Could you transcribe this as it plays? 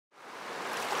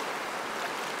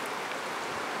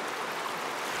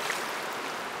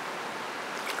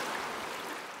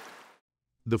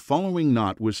The following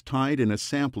knot was tied in a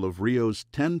sample of RIO's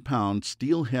 10-pound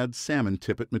steelhead salmon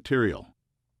tippet material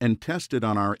and tested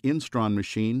on our Instron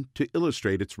machine to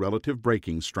illustrate its relative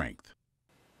breaking strength.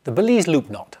 The Belize Loop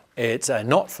knot. It's a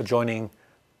knot for joining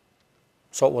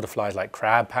saltwater flies like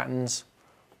crab patterns,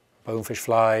 bonefish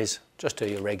flies, just to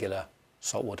your regular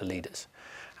saltwater leaders.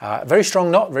 Very strong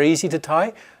knot, very easy to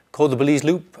tie, called the Belize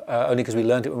Loop, only because we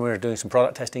learned it when we were doing some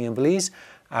product testing in Belize.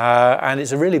 And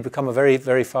it's really become a very,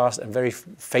 very fast and very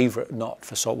favorite knot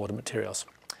for saltwater materials.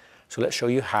 So let's show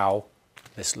you how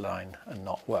this line and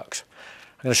knot works.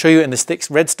 I'm going to show you in this thick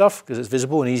red stuff because it's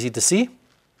visible and easy to see.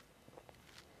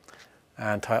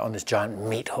 And tie it on this giant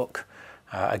meat hook,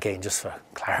 again, just for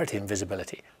clarity and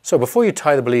visibility. So before you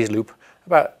tie the Belize Loop,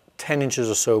 about 10 inches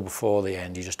or so before the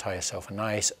end, you just tie yourself a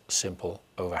nice, simple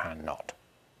overhand knot.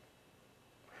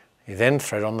 You then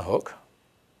thread on the hook,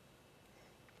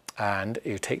 and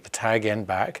you take the tag end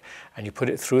back and you put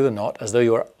it through the knot as though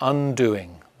you are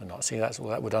undoing the knot. See, that's what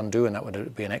that would undo, and that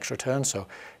would be an extra turn. So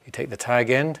you take the tag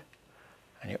end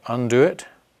and you undo it,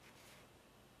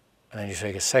 and then you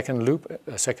take a second loop,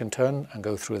 a second turn, and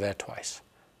go through there twice.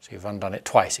 So you've undone it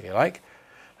twice, if you like.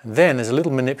 And then there's a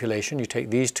little manipulation. You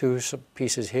take these two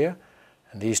pieces here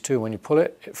and these two. When you pull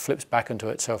it, it flips back into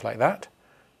itself like that.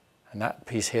 And that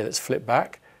piece here that's flipped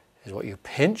back is what you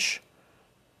pinch,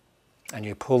 and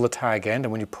you pull the tag end.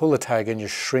 And when you pull the tag end, you're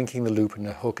shrinking the loop and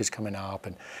the hook is coming up.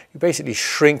 And you basically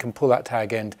shrink and pull that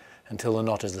tag end until the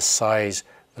knot is the size,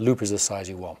 the loop is the size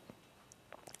you want.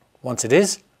 Once it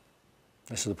is,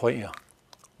 this is the point, you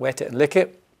wet it and lick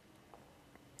it.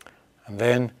 And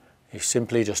then you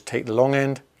simply just take the long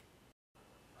end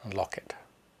and lock it.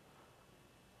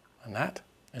 And that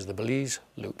is the Belize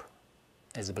Loop.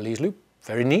 There's the Belize Loop.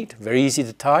 Very neat, very easy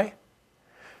to tie.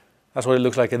 That's what it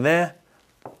looks like in there.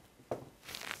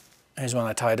 Here's one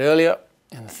I tied earlier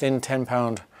in thin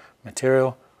 10-pound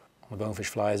material on the bonefish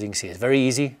fly. As you can see, it's very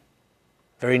easy,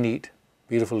 very neat,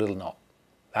 beautiful little knot.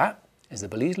 That is the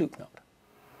Belize Loop knot.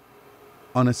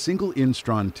 On a single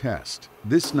Instron test,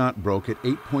 this knot broke at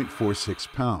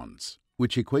 8.46 pounds,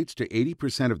 which equates to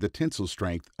 80% of the tensile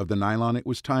strength of the nylon it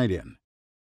was tied in.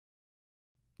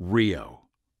 RIO.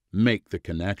 Make the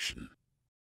connection.